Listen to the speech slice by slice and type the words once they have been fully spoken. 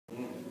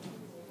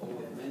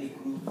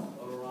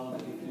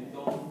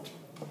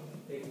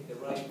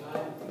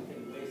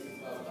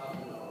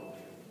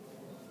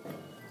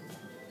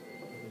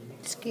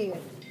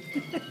scared.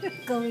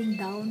 Going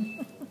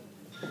down.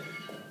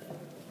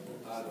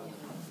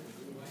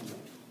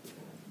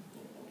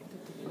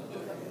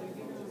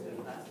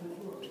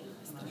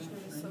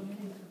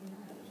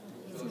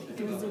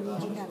 It was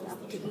original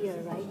up to here,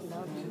 right?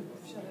 No?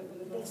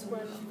 This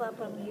one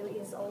from here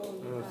is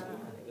all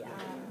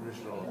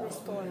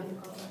restored.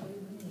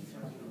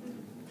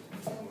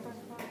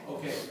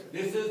 Okay,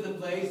 this is the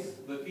place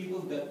where people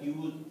that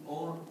use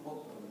on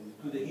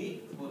to the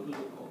heat or to the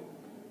cold.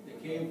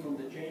 They came from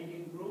the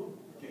changing room,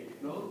 change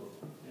clothes,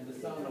 and the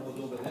sauna was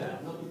over there.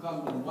 Not to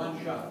come in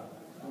one shot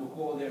from a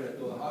cold area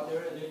to a hot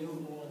area. They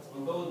knew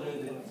on those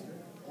days it's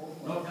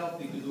not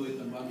healthy to do it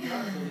in one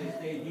shot, so they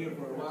stayed here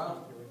for a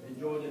while,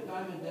 enjoyed the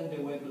time, and then they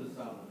went to the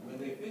sauna. When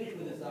they finished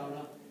with the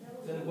sauna,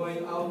 instead of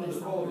going out to the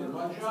cold in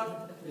one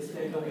shot, they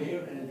stayed over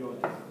here and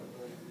enjoyed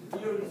it.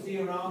 Here you see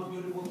around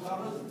beautiful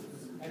colors.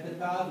 And the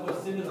tiles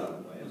were similar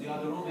to the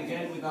other room,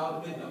 again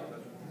without window.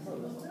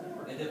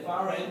 At the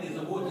far end is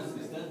a water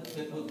system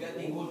that was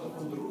getting water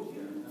from the roof.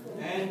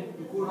 And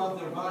to cool off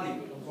their body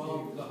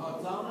from the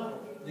hot sauna,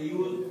 they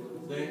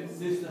used the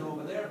system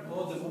over there,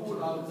 or the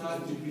pool outside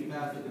which we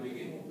passed at the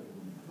beginning.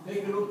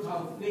 Take a look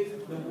how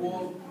thick the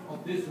wall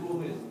of this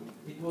room is.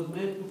 It was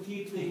meant to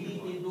keep the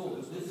heat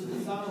indoors. This is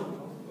the sauna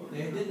room.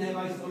 They didn't have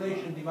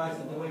isolation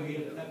devices the way we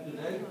have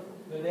today,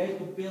 but they had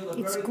to build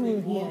a very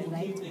thick wall to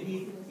keep the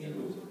heat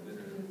indoors.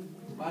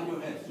 On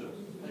your head, sir.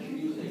 Especially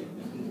you say.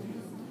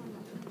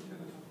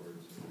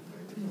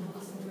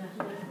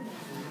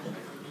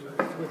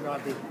 Would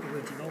not be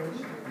original.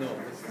 No.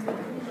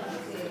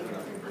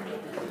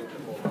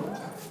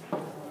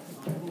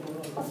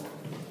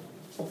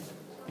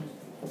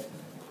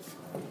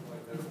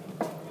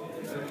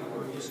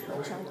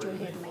 Watch out your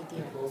head, my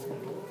dear.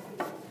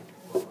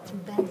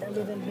 Bend a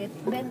little bit.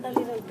 Bend a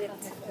little bit.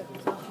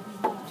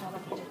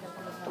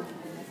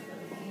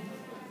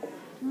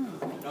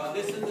 Now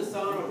this is the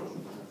sauna room.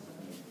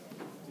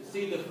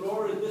 See, the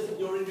floor is, this is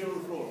the original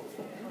floor.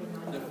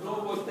 The floor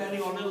was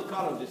standing on little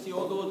columns. You see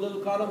all those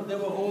little columns, they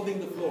were holding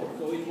the floor.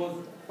 So it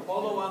was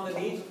hollow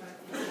underneath.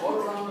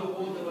 All around the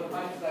wall there were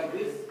pipes like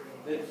this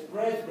that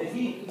spread the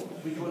heat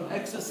which was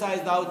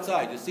exercised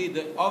outside. You see,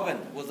 the oven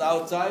was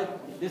outside.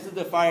 This is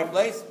the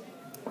fireplace.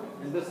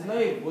 And the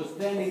slave was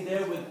standing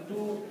there with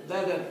two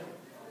leather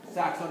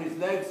sacks on his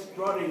legs,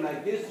 strutting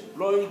like this,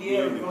 blowing the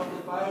air in front of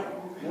the fire,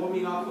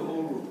 warming up the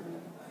whole room.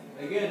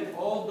 Again,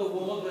 all the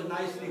walls were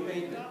nicely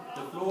painted.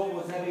 The floor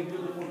was having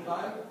beautiful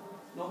tile.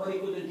 Nobody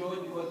could enjoy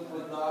it because it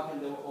was dark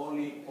and there were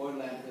only oil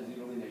lamps as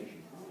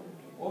illumination.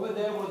 Over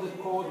there was a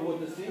cold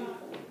water sink.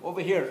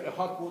 Over here, a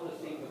hot water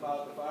sink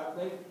about the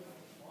fireplace.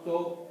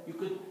 So you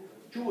could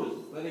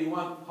choose whether you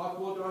want hot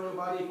water on your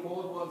body,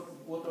 cold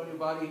water on your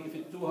body. If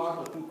it's too hot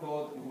or too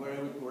cold, you were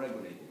able to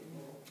regulate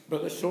it.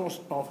 But the source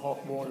of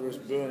hot water is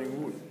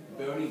burning wood.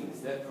 Burning,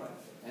 that's right.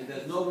 And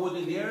there's no wood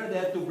in the area. They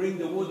had to bring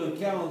the wood on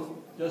camels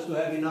just to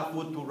have enough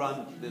wood to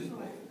run this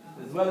place,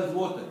 as well as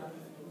water.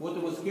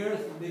 Water was scarce,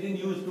 they didn't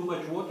use too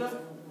much water.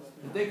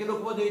 And take a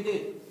look what they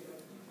did.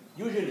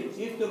 Usually,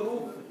 if the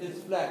roof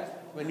is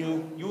flat, when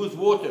you use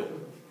water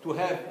to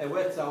have a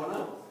wet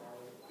sauna,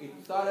 it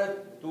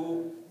started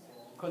to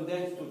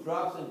condense to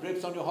drops and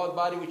drips on your hot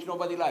body, which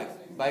nobody likes.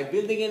 By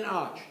building an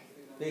arch,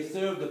 they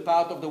served the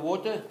part of the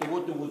water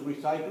was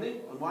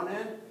recycling on one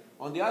hand,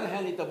 on the other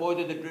hand it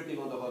avoided the dripping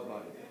on the hot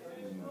body.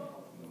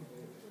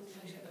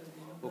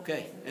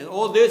 Okay, and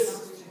all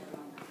this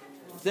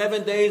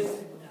 7 days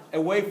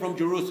away from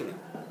Jerusalem,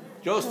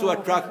 just to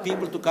attract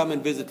people to come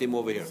and visit him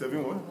over here.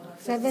 7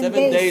 7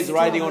 days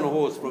riding on a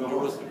horse from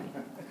Jerusalem.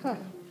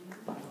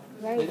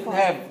 Very They didn't far.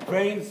 have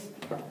trains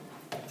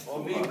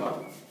or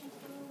vehicles.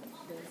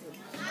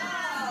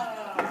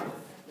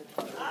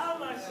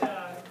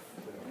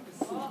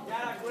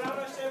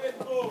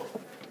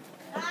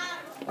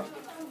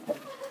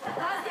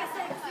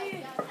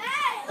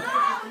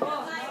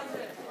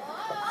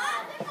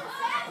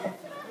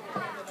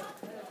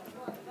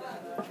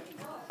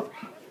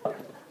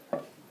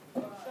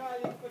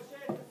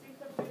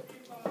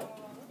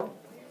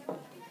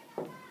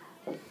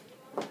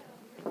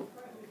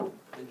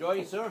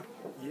 Enjoying, sir?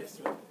 Yes,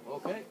 sir.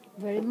 Okay.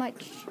 Very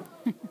much.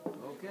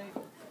 Okay.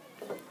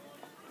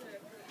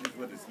 That's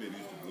what the slave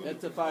used to do.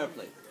 That's a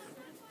fireplace.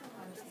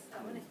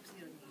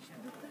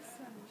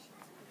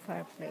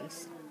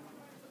 Fireplace.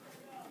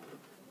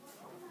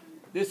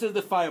 This is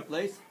the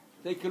fireplace.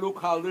 Take a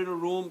look how little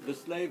room the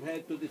slave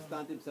had to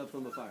distance himself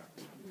from the fire.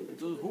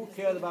 So who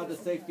cared about the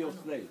safety of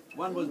slaves?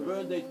 One was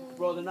burned, they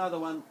brought another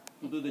one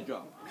to do the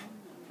job.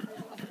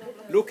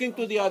 Looking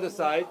to the other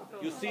side,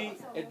 you see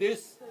at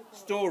this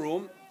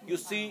storeroom, you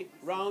see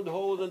round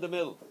holes in the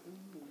middle.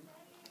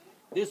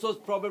 This was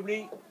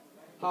probably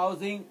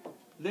housing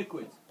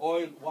liquids,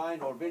 oil,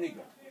 wine, or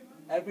vinegar.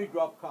 Every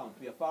drop counts.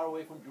 We are far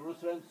away from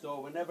Jerusalem,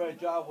 so whenever a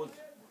jar was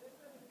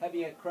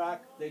having a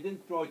crack, they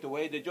didn't throw it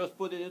away. They just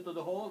put it into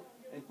the hole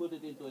and put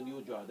it into a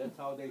new jar. That's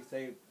how they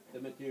saved the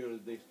material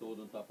they stored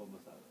on top of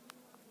Massada.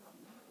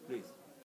 Please.